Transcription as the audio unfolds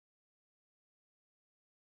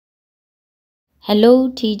Hello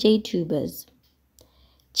TJ Tubers.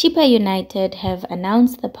 Chippa United have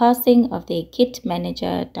announced the passing of their kit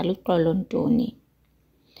manager Taluxolo Ntoni.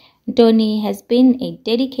 Ntoni has been a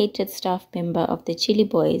dedicated staff member of the Chili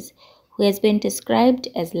Boys who has been described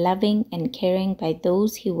as loving and caring by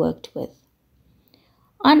those he worked with.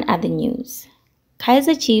 On other news,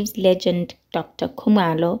 Kaizer Chiefs legend Dr.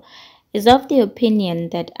 Khumalo is of the opinion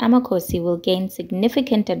that Amakhosi will gain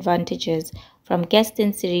significant advantages from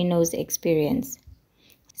Gaston Sirino's experience.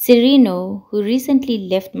 Sirino, who recently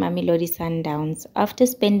left Mamelodi Sundowns after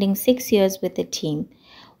spending 6 years with the team,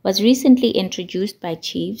 was recently introduced by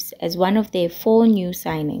Chiefs as one of their 4 new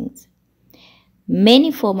signings.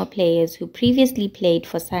 Many former players who previously played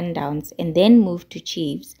for Sundowns and then moved to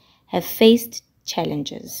Chiefs have faced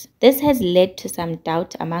challenges. This has led to some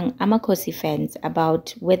doubt among Amakhosi fans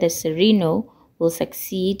about whether Sirino will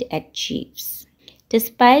succeed at Chiefs.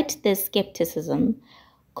 Despite this skepticism,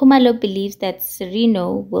 Khumalo believes that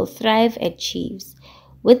Sirino will thrive at Chiefs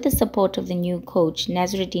with the support of the new coach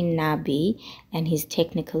Nasruddin Nabi and his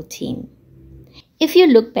technical team. If you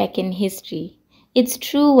look back in history, it's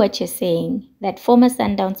true what you're saying that former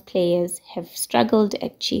Sundowns players have struggled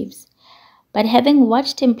at Chiefs. But having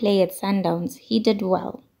watched him play at Sundowns, he did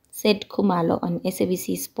well, said Khumalo on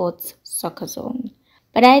SABC Sports Soccer Zone.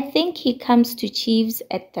 But I think he comes to Chiefs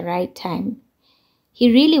at the right time.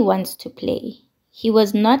 He really wants to play. He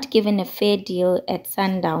was not given a fair deal at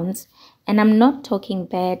Sundowns, and I'm not talking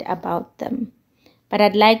bad about them, but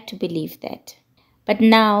I'd like to believe that. But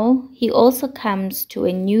now he also comes to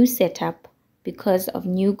a new setup because of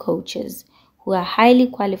new coaches who are highly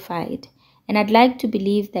qualified, and I'd like to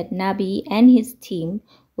believe that Nabi and his team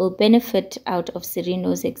will benefit out of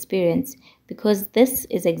Sirino's experience because this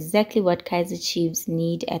is exactly what Kaizer Chiefs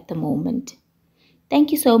need at the moment.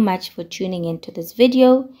 Thank you so much for tuning into this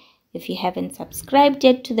video. If you haven't subscribed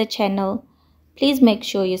yet to the channel, please make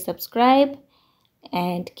sure you subscribe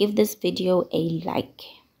and give this video a like.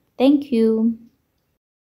 Thank you.